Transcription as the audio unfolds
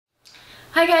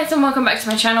Hi guys and welcome back to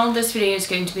my channel. This video is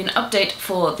going to be an update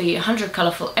for the 100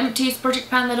 Colourful Empties project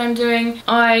pan that I'm doing.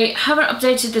 I haven't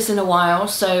updated this in a while,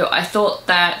 so I thought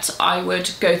that I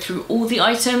would go through all the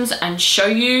items and show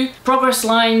you progress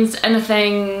lines,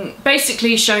 anything,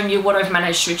 basically showing you what I've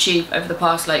managed to achieve over the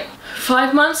past like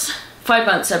 5 months? 5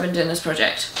 months I've been doing this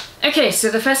project. Okay, so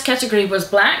the first category was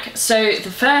black. So the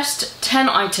first 10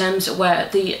 items were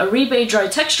the Oribe Dry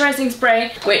Texturizing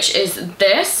Spray, which is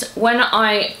this. When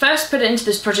I first put it into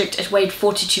this project, it weighed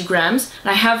 42 grams.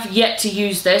 And I have yet to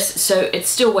use this, so it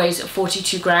still weighs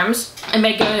 42 grams. I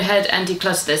may go ahead and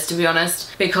declutter this, to be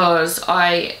honest, because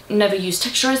I never use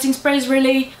texturizing sprays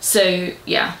really. So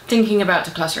yeah, thinking about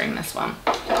decluttering this one.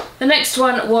 The next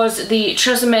one was the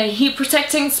Tresemme Heat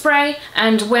Protecting Spray,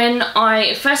 and when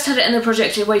I first had it in the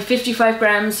project it weighed 55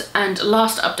 grams, and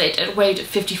last update it weighed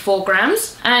 54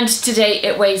 grams, and today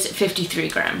it weighs 53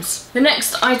 grams. The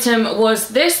next item was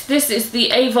this. This is the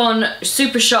Avon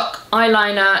Super Shock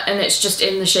eyeliner, and it's just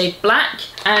in the shade black,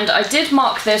 and I did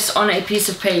mark this on a piece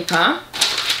of paper.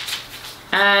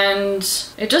 And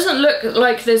it doesn't look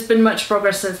like there's been much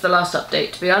progress since the last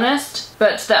update, to be honest,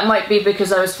 but that might be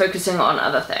because I was focusing on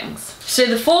other things. So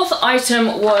the fourth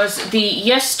item was the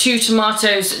Yes to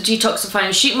Tomatoes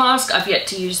Detoxifying Sheet Mask. I've yet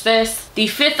to use this. The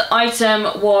fifth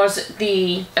item was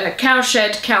the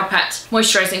Cowshed Cowpat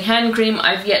Moisturizing Hand Cream.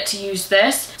 I've yet to use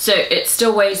this, so it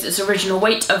still weighs its original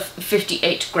weight of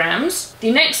 58 grams.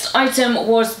 The next item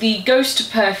was the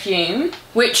Ghost Perfume,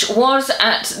 which was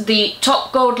at the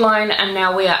top gold line, and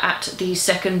now we are at the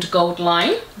second gold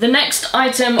line. The next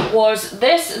item was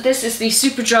this. This is the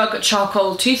Superdrug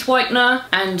Charcoal Tooth Whitener,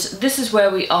 and this is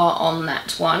where we are on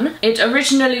that one. It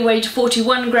originally weighed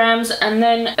 41 grams, and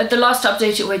then at the last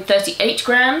update it weighed 38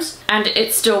 grams, and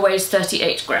it still weighs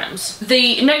 38 grams.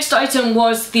 The next item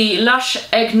was the Lush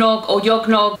Eggnog or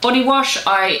Yognog Body Wash,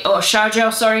 or shower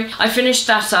gel, sorry. I finished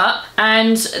that up,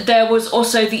 and there was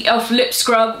also the e.l.f. Lip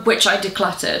Scrub, which I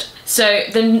decluttered. So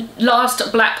the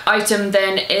last black item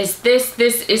then is this.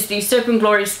 This is the Soap &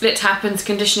 Glory Split Happens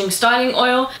Conditioning Styling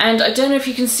Oil, and I don't know if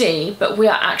you can see, but we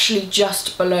are actually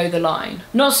just below the line.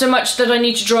 Not so much that I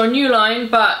need to draw a new line,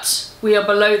 but we are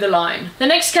below the line. The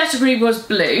next category was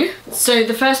blue. So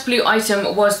the first blue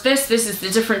item was this. This is the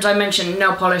Different Dimension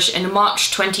nail polish in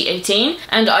March 2018,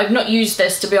 and I've not used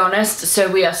this, to be honest, so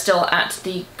we are still at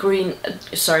the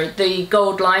the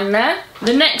gold line there.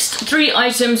 The next three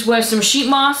items were some sheet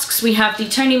masks. We have the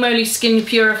Tony Moly Skin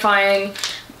Purifying,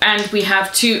 and we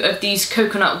have two of these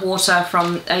coconut water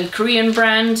from a Korean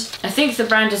brand. I think the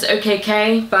brand is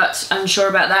OKK, but I'm unsure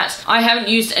about that. I haven't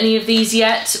used any of these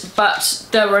yet, but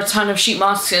there were a ton of sheet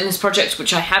masks in this project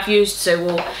which I have used, so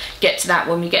we'll get to that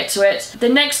when we get to it. The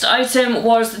next item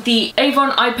was the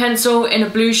Avon Eye Pencil in a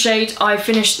blue shade. I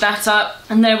finished that up.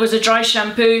 And there was a dry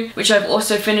shampoo, which I've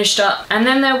also finished up. And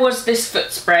then there was this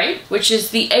foot spray, which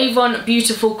is the Avon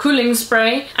Beautiful Cooling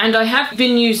Spray, and I have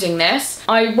been using this.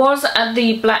 I was at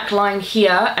the black line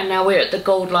here, and now we're at the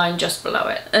gold line just below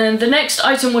it. And the next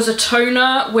item was a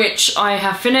toner, which I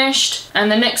have finished. And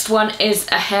the next one is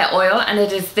a hair oil, and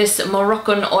it is this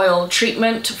Moroccan oil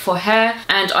treatment for hair,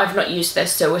 and I've not used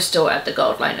this, so we're still at the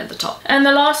gold line at the top. And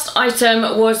the last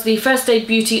item was the First Aid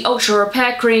Beauty Ultra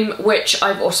Repair Cream, which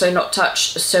I've also not touched,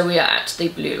 so we are at the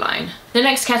blue line. The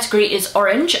next category is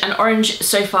orange, and orange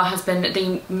so far has been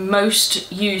the most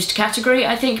used category,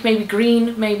 I think, maybe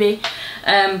green, maybe,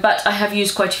 but I have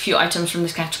used quite a few items from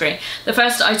this category. The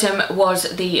first item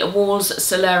was the Walls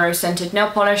Solero Scented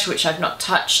Nail Polish, which I've not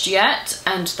touched yet,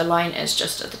 and the line is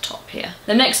just at the top here.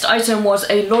 The next item was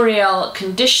a L'Oreal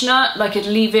conditioner, like a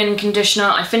leave-in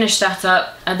conditioner. I finished that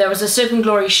up, and there was a Soap &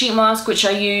 Glory sheet mask, which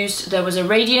I used. There was a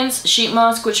Radiance sheet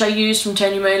mask, which I used from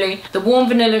Tony Moly. The Warm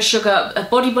Vanilla Sugar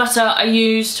Body Butter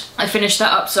I finished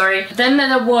that up, sorry. Then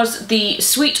there was the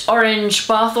Sweet Orange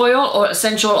Bath Oil, or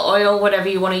Essential Oil, whatever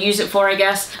you want to use it for, I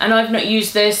guess. And I've not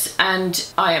used this,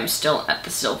 and I am still at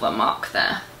the silver mark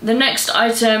there. The next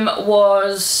item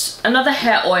was another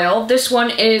hair oil. This one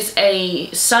is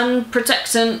a sun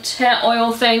protectant hair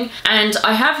oil thing, and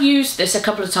I have used this a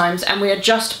couple of times, and we are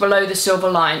just below the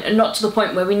silver line, and not to the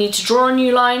point where we need to draw a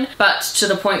new line, but to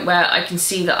the point where I can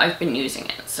see that I've been using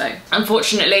it. So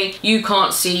unfortunately you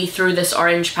can't see through this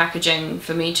orange packaging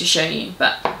for me to show you,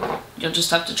 but you'll just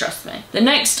have to trust me. The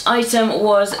next item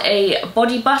was a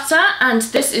body butter, and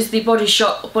this is the Body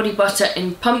Shop Body Butter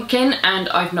in Pumpkin, and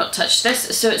I've not touched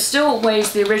this, so it still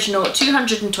weighs the original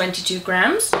 222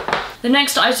 grams. The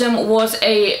next item was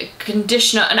a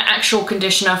conditioner, an actual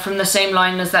conditioner from the same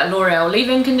line as that L'Oreal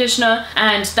leave-in conditioner,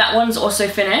 and that one's also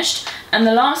finished. And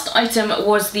the last item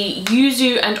was the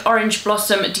Yuzu and Orange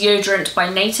Blossom deodorant by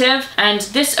Native, and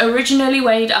this originally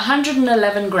weighed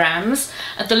 111 grams.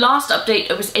 At the last update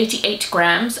it was 88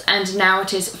 grams, and now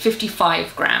it is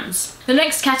 55 grams. The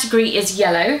next category is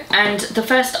yellow, and the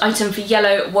first item for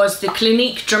yellow was the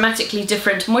Clinique Dramatically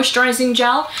Different Moisturising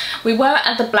Gel. We were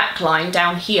at the black line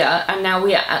down here, and now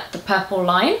we are at the purple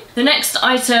line. The next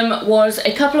item was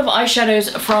a couple of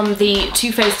eyeshadows from the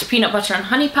Too Faced Peanut Butter and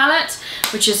Honey palette,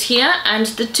 which is here, and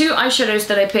the two eyeshadows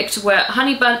that I picked were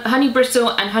Honey Bristle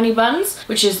and Honey Buns,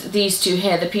 which is these two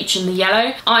here, the peach and the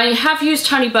yellow. I have used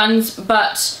Honey Buns,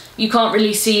 but you can't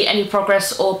really see any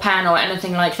progress or pan or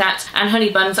anything like that, and Honey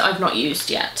Buns I've not used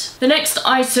yet. The next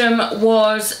item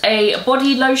was a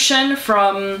body lotion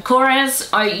from Korres.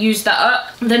 I used that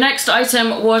up. The next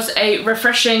item was a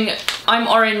refreshing I'm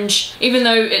Orange, even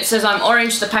though it says I'm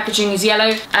Orange, the packaging is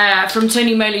yellow, from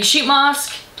Tony Moly sheet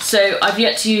mask. So I've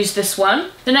yet to use this one.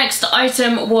 The next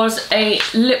item was a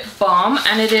lip balm,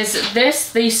 and it is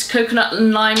this Coconut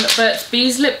and Lime Burt's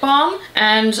Bees lip balm,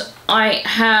 and I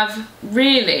have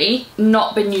really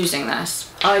not been using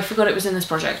this. I forgot it was in this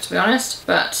project, to be honest,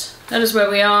 but that is where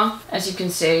we are. As you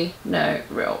can see, no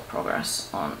real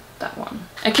progress on that one.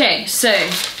 Okay, so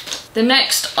the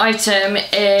next item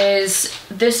is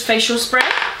this facial spray.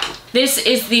 This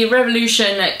is the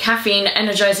Revolution Caffeine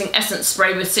Energizing Essence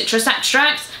Spray with citrus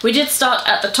extracts. We did start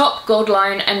at the top gold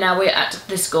line, and now we're at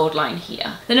this gold line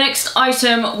here. The next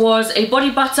item was a body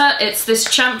butter. It's this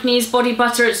Champneys body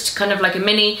butter. It's kind of like a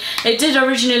mini. It did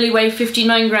originally weigh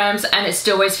 59 grams, and it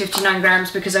still weighs 59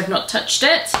 grams because I've not touched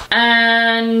it.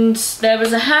 And there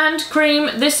was a hand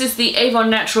cream. This is the Avon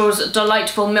Naturals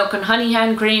Delightful Milk and Honey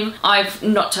hand cream. I've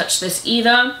not touched this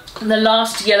either. And the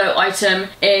last yellow item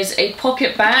is a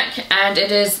pocket back, and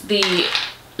it is the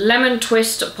Lemon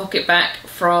Twist pocket back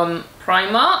from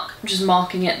Primark. I'm just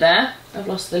marking it there. I've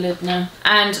lost the lid now.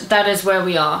 And that is where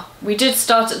we are. We did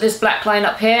start at this black line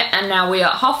up here, and now we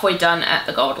are halfway done at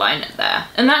the gold line there.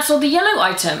 And that's all the yellow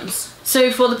items. So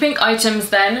for the pink items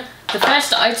then, the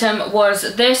first item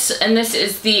was this, and this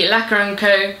is the Lacquer &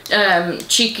 Co.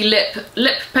 Cheeky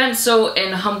Lip Pencil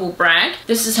in Humble Brag.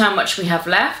 This is how much we have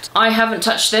left. I haven't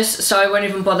touched this, so I won't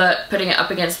even bother putting it up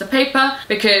against the paper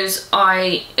because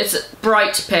it's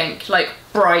bright pink, like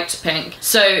bright pink.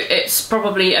 So it's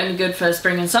probably only good for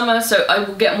spring and summer, so I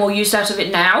will get more use out of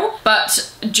it now,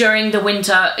 but during the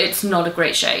winter it's not a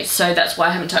great shade, so that's why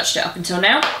I haven't touched it up until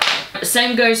now.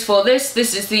 Same goes for this.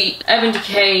 This is the Urban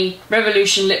Decay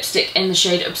Revolution lipstick in the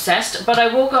shade Obsessed, but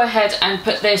I will go ahead and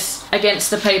put this against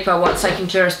the paper once I can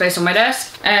clear a space on my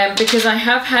desk, because I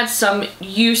have had some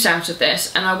use out of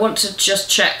this and I want to just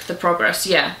check the progress.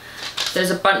 Yeah,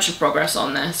 there's a bunch of progress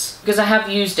on this because I have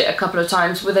used it a couple of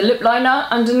times with a lip liner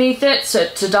underneath it, so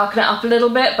to darken it up a little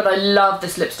bit, but I love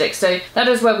this lipstick, so that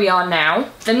is where we are now.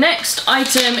 The next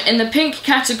item in the pink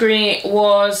category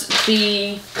was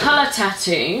the Colour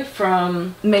Tattoo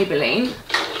from Maybelline,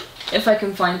 if I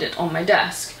can find it on my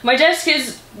desk. My desk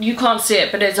is, you can't see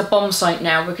it, but it's a bomb site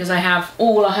now because I have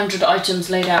all 100 items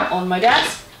laid out on my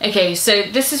desk. Okay, so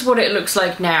this is what it looks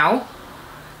like now.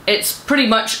 It's pretty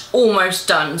much almost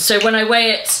done. So when I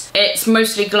weigh it, it's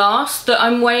mostly glass that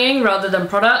I'm weighing rather than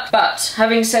product. But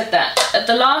having said that, at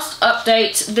the last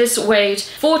update, this weighed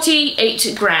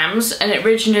 48 grams and it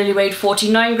originally weighed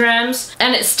 49 grams.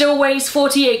 And it still weighs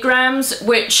 48 grams,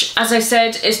 which, as I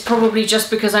said, is probably just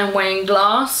because I'm weighing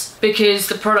glass, because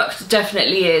the product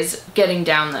definitely is getting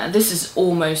down there. This is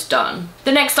almost done.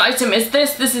 The next item is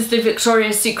this. This is the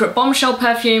Victoria's Secret Bombshell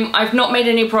perfume. I've not made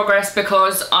any progress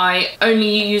because I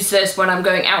only use this when I'm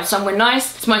going out somewhere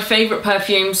nice. It's my favourite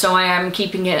perfume, so I am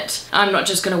keeping it. I'm not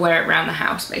just going to wear it around the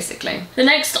house, basically. The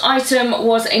next item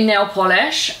was a nail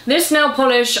polish. This nail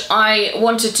polish I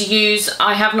wanted to use.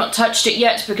 I have not touched it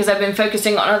yet because I've been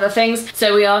focusing on other things,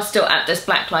 so we are still at this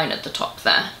black line at the top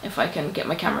there, if I can get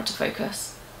my camera to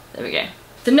focus. There we go.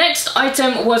 The next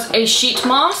item was a sheet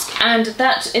mask, and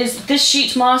that is this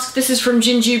sheet mask. This is from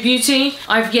Jinju Beauty.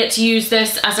 I've yet to use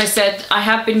this. As I said, I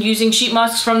have been using sheet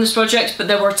masks from this project, but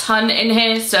there were a ton in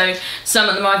here, so some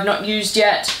of them I've not used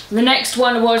yet. The next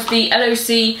one was the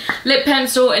LOC Lip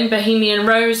Pencil in Bohemian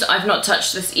Rose. I've not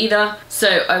touched this either,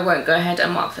 so I won't go ahead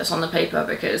and mark this on the paper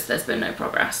because there's been no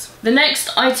progress. The next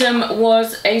item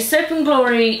was a Soap &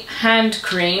 Glory hand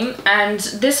cream, and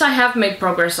this I have made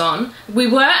progress on. We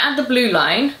were at the blue line,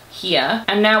 line here,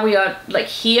 and now we are like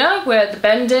here where the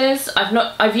bend is.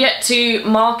 I've yet to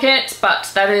mark it,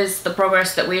 but that is the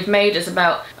progress that we've made, is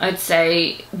about, I'd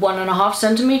say, 1.5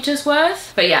 centimeters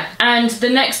worth. But yeah, and the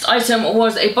next item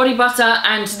was a body butter,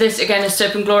 and this again is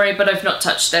Soap and Glory, but I've not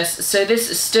touched this, so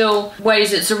this still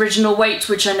weighs its original weight,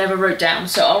 which I never wrote down,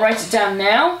 so I'll write it down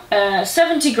now.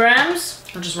 70 grams.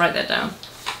 I'll just write that down.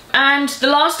 And the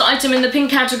last item in the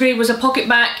pink category was a pocket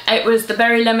back. It was the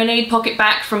Berry Lemonade pocket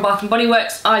back from Bath & Body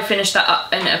Works. I finished that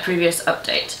up in a previous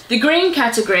update. The green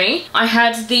category, I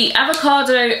had the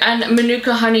Avocado and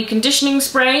Manuka Honey Conditioning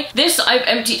Spray. This I've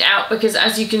emptied out because,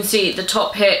 as you can see, the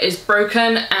top here is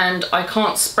broken and I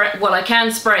can't spray, well, I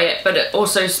can spray it, but it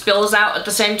also spills out at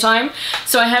the same time.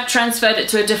 So I have transferred it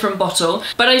to a different bottle,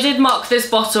 but I did mark this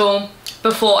bottle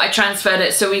before I transferred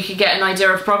it so we could get an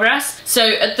idea of progress. So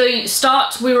at the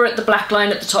start we were at the black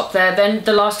line at the top there, then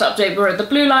the last update we were at the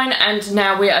blue line, and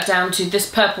now we are down to this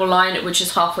purple line, which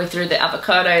is halfway through the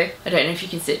avocado. I don't know if you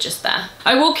can see it just there.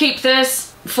 I will keep this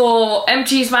for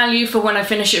empties value for when I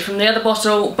finish it from the other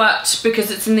bottle, but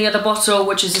because it's in the other bottle,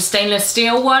 which is a stainless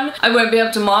steel one, I won't be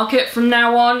able to mark it from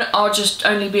now on. I'll just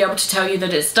only be able to tell you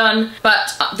that it's done.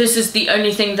 But this is the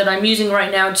only thing that I'm using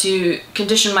right now to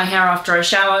condition my hair after I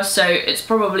shower, so it's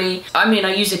probably, I mean,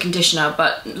 I use a conditioner,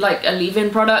 but like a leave-in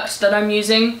product that I'm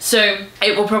using, so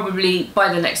it will probably,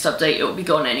 by the next update, it will be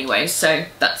gone anyway, so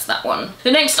that's that one. The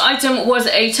next item was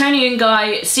a Tony &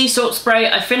 Guy sea salt spray.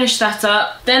 I finished that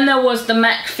up. Then there was the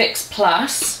MAC Fix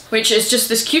Plus, which is just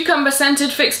this cucumber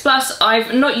scented Fix Plus.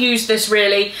 I've not used this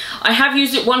really. I have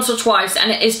used it once or twice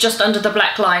and it is just under the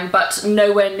black line, but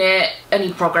nowhere near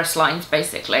any progress lines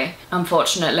basically.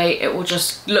 Unfortunately, it will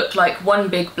just look like one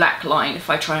big black line if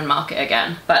I try and mark it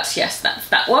again. But yes, that's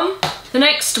that one. The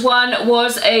next one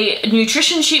was a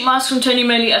nutrition sheet mask from Tony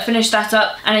Moly. I finished that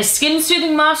up. And a skin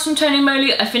soothing mask from Tony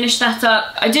Moly. I finished that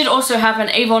up. I did also have an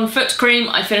Avon foot cream.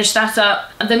 I finished that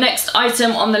up. And the next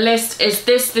item on the list is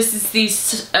this. This is the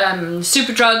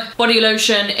Superdrug body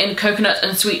lotion in coconut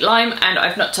and sweet lime, and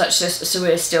I've not touched this, so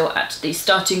we're still at the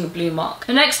starting blue mark.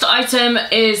 The next item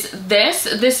is this.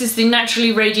 This is the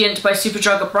Naturally Radiant by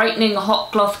Superdrug Brightening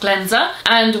Hot Cloth Cleanser,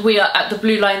 and we are at the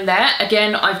blue line there.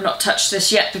 Again, I've not touched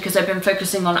this yet because I've been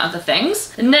focusing on other things.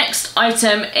 The next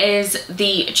item is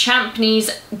the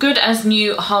Champneys Good as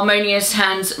New Harmonious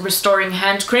Hands Restoring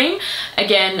Hand Cream.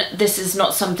 Again, this is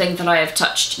not something that I have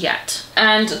touched yet.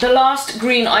 And the last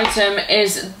green item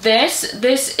is this.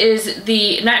 This is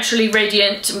the Naturally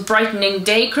Radiant Brightening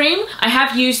Day Cream. I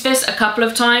have used this a couple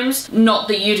of times, not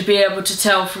that you'd be able to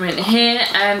tell from in here,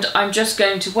 and I'm just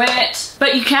going to weigh it,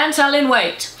 but you can tell in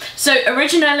weight. So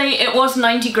originally it was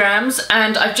 90 grams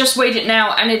and I've just weighed it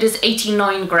now and it is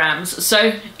 89 grams.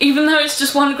 So even though it's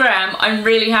just 1 gram, I'm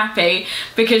really happy,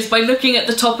 because by looking at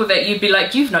the top of it, you'd be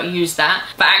like, you've not used that,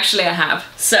 but actually I have.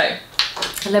 So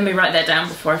let me write that down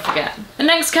before I forget. The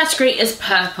next category is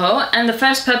purple, and the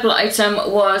first purple item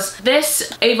was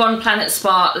this Avon Planet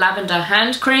Spa Lavender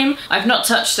Hand Cream. I've not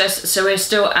touched this, so we're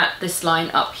still at this line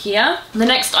up here. The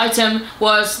next item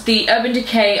was the Urban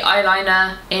Decay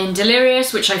eyeliner in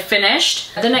Delirious, which I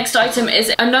finished. The next item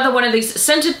is another one of these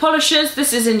scented polishes.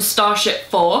 This is in Starship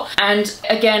 4, and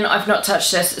again, I've not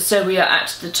touched this, so we are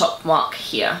at the top mark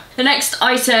here. The next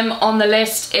item on the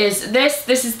list is this.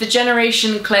 This is the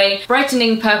Generation Clay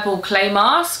Brightening Purple Clay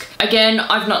Mask. Again,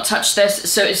 I've not touched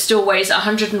this, so it still weighs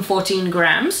 114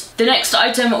 grams. The next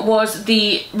item was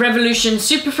the Revolution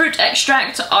Superfruit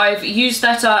Extract. I've used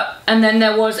that up. And then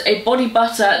there was a body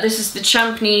butter. This is the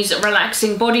Champneys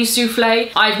Relaxing Body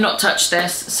Souffle. I've not touched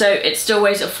this, so it still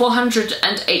weighs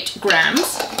 408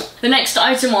 grams. The next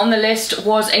item on the list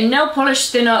was a nail polish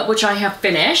thinner, which I have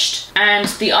finished. And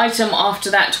the item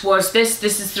after that was this.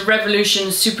 This is the Revolution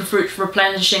Superfruit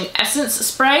Replenishing Essence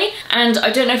Spray. And I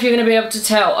don't know if you're going to be able to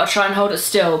tell. I'll try and hold it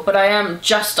still, but I am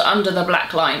just under the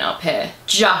black line up here.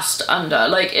 Just under.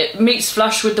 Like, it meets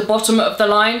flush with the bottom of the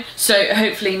line. So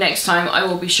hopefully next time I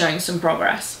will be showing some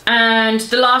progress. And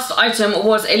the last item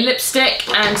was a lipstick,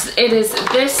 and it is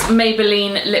this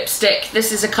Maybelline lipstick.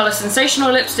 This is a Colour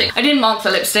Sensational lipstick. I didn't mark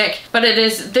the lipstick, but it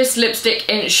is this lipstick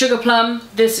in Sugar Plum.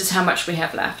 This is how much we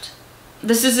have left.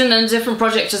 This is in a different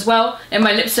project as well, in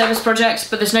my lip service project,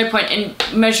 but there's no point in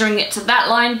measuring it to that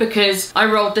line because I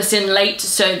rolled this in late,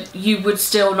 so you would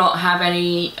still not have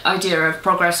any idea of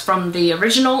progress from the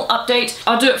original update.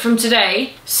 I'll do it from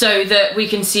today so that we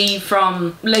can see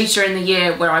from later in the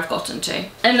year where I've gotten to.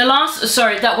 And the last,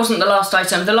 sorry, that wasn't the last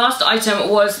item. The last item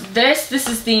was this. This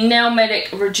is the Nail Medic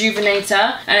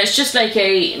Rejuvenator, and it's just like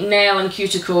a nail and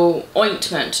cuticle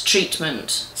ointment,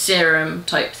 treatment, serum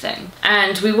type thing.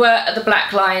 And we were at the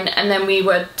black line, and then we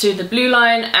were to the blue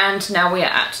line, and now we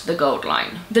are at the gold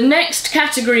line. The next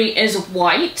category is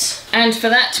white, and for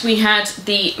that we had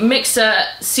the Mixer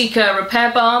Seeker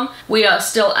Repair Balm. We are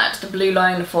still at the blue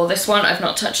line for this one. I've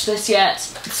not touched this yet.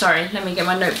 Sorry, let me get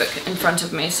my notebook in front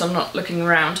of me so I'm not looking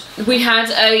around. We had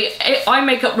a eye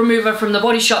makeup remover from the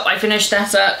Body Shop. I finished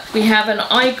that up. We have an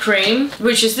eye cream,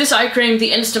 which is this eye cream,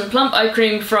 the Instant Plump eye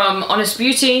cream from Honest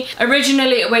Beauty.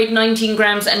 Originally it weighed 19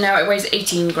 grams and now it weighs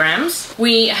 18 grams.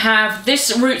 We have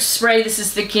this Roots spray. This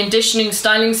is the conditioning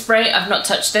styling spray. I've not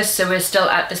touched this, so we're still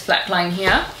at this black line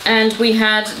here. And we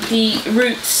had the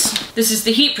Roots, this is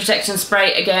the heat protection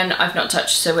spray. Again, I've not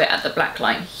touched, so we're at the black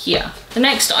line here. The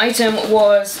next item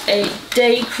was a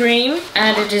day cream,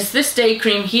 and it is this day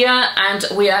cream here, and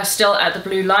we are still at the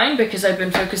blue line because I've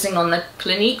been focusing on the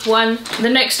Clinique one. The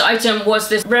next item was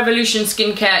this Revolution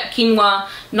Skincare Quinoa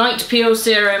Night Peel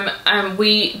Serum, and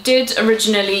we did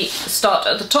originally start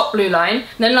at the top blue line.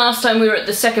 Then last time we were at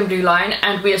the second blue line,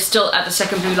 and we are still at the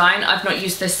second blue line. I've not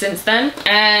used this since then.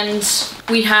 And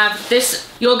we have this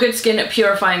Your Good Skin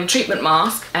Purifying Treatment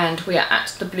Mask, and we are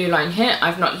at the blue line here.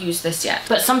 I've not used this yet.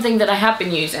 But something that I have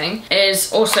been using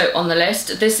is also on the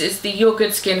list. This is the Your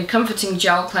Good Skin Comforting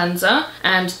Gel Cleanser,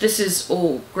 and this is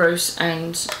all gross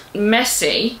and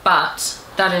messy, but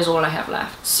that is all I have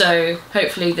left. So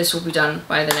hopefully this will be done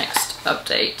by the next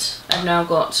update. I've now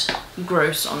got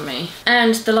gross on me.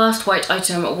 And the last white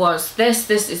item was this.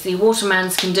 This is the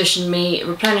Waterman's Condition Me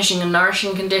Replenishing and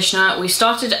Nourishing Conditioner. We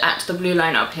started at the blue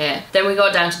line up here, then we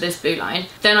got down to this blue line,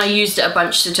 then I used it a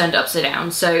bunch to turn it upside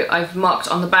down, so I've marked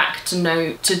on the back to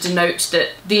denote that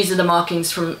these are the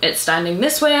markings from it standing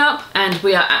this way up, and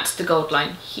we are at the gold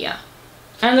line here.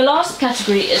 And the last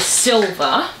category is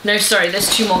silver. No, sorry, there's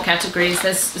two more categories.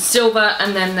 There's silver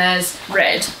and then there's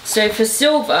red. So for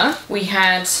silver, we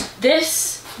had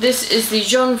this. This is the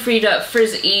Jean Frieda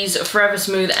Frizz Ease Forever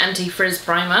Smooth Anti-Frizz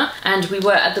Primer, and we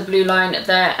were at the blue line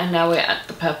there, and now we're at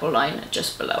the purple line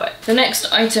just below it. The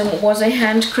next item was a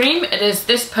hand cream. It is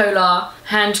this Polar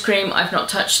hand cream. I've not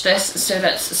touched this, so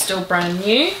that's still brand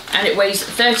new, and it weighs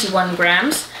 31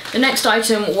 grams. The next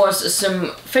item was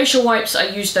some facial wipes. I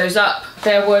used those up.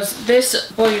 There was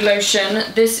this body lotion.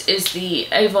 This is the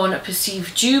Avon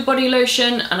Perceive Dew body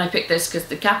lotion, and I picked this because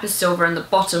the cap is silver and the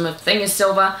bottom of the thing is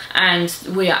silver, and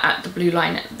we are at the blue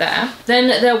line there. Then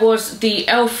there was the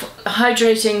e.l.f.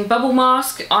 Hydrating Bubble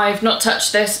Mask. I've not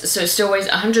touched this, so it still weighs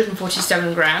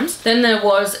 147 grams. Then there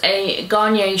was a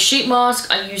Garnier Sheet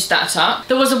Mask. I used that up.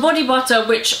 There was a body butter,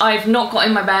 which I've not got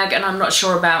in my bag and I'm not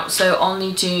sure about, so I'll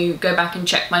need to go back and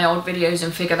check my old videos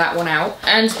and figure that one out.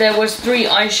 And there was 3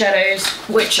 eyeshadows,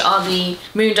 which are the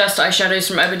Moon Dust eyeshadows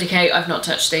from Urban Decay. I've not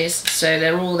touched these, so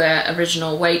they're all their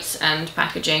original weights and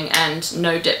packaging, and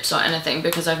no dips or anything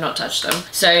because I've not touched them.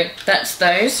 So that's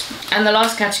those. And the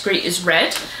last category is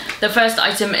red. The first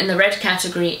item in the red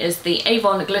category is the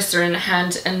Avon Glycerin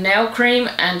Hand and Nail Cream,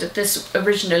 and this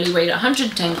originally weighed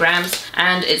 110 grams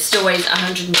and it still weighs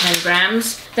 110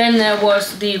 grams. Then there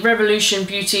was the Revolution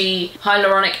Beauty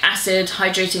Hyaluronic Acid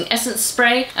Hydrating Essence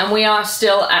Spray, and we are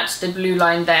still at the blue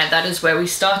line there. That is where we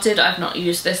started. I've not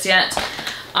used this yet.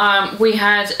 We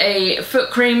had a foot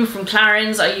cream from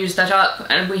Clarins. I used that up.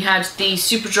 And we had the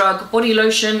Superdrug body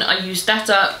lotion. I used that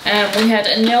up. And we had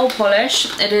a nail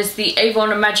polish. It is the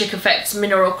Avon Magic Effects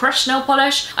Mineral Crush nail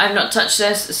polish. I've not touched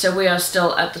this, so we are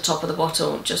still at the top of the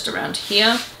bottle, just around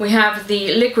here. We have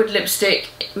the liquid lipstick,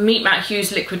 Meet Matte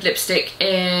Hughes liquid lipstick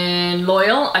in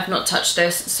Loyal. I've not touched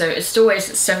this, so it still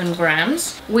weighs 7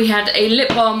 grams. We had a lip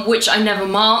balm, which I never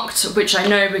marked, which I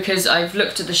know because I've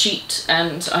looked at the sheet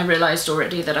and I realised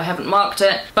already that I haven't marked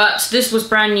it. But this was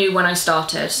brand new when I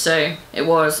started, so it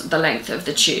was the length of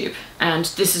the tube. And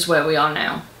this is where we are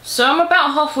now. So I'm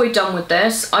about halfway done with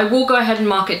this. I will go ahead and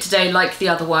mark it today like the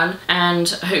other one, and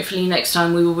hopefully next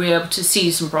time we will be able to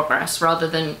see some progress rather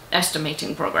than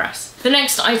estimating progress. The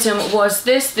next item was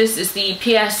this. This is the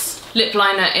PS lip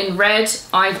liner in red.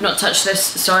 I've not touched this,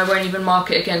 so I won't even mark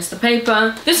it against the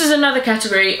paper. This is another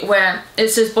category where it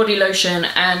says body lotion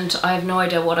and I have no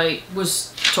idea what I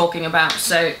was talking about,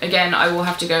 so again I will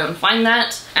have to go and find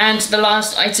that. And the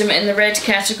last item in the red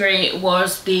category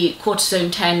was the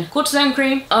Cortisone 10 Cortisone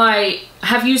Cream. I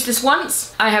have used this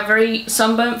once. I have very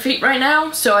sunburnt feet right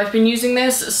now, so I've been using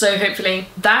this, so hopefully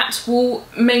that will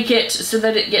make it so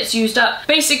that it gets used up.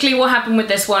 Basically what happened with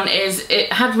this one is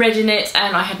it had red in it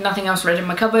and I had nothing else red in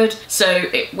my cupboard, so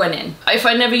it went in. If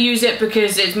I never use it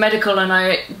because it's medical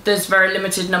and there's very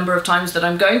limited number of times that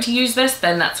I'm going to use this,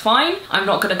 then that's fine. I'm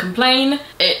not going to complain.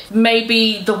 It may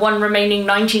be the one remaining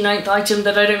 99th item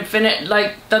that I don't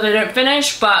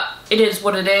finish, but it is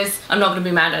what it is. I'm not going to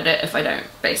be mad at it if I don't,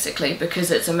 basically, because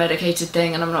it's a medicated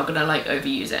thing and I'm not going to like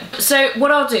overuse it. So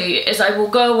what I'll do is I will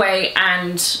go away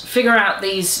and figure out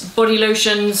these body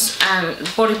lotions and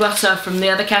body butter from the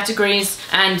other categories,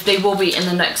 and they will be in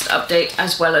the next update,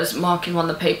 as well as marking on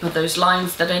the paper those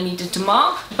lines that I needed to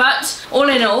mark. But all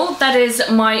in all, that is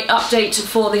my update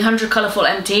for the 100 Colourful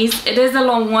Empties. It is a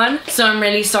long one, so I'm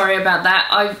really sorry about that.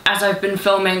 As I've been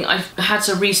filming, I've had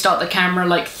to restart the camera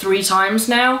like 3 times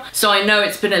now, so I know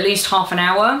it's been at least half an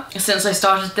hour since I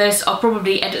started this. I'll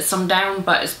probably edit some down,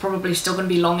 but it's probably still going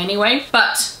to be long anyway.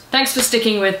 But thanks for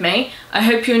sticking with me. I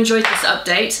hope you enjoyed this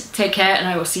update. Take care, and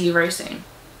I will see you very soon.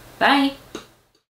 Bye!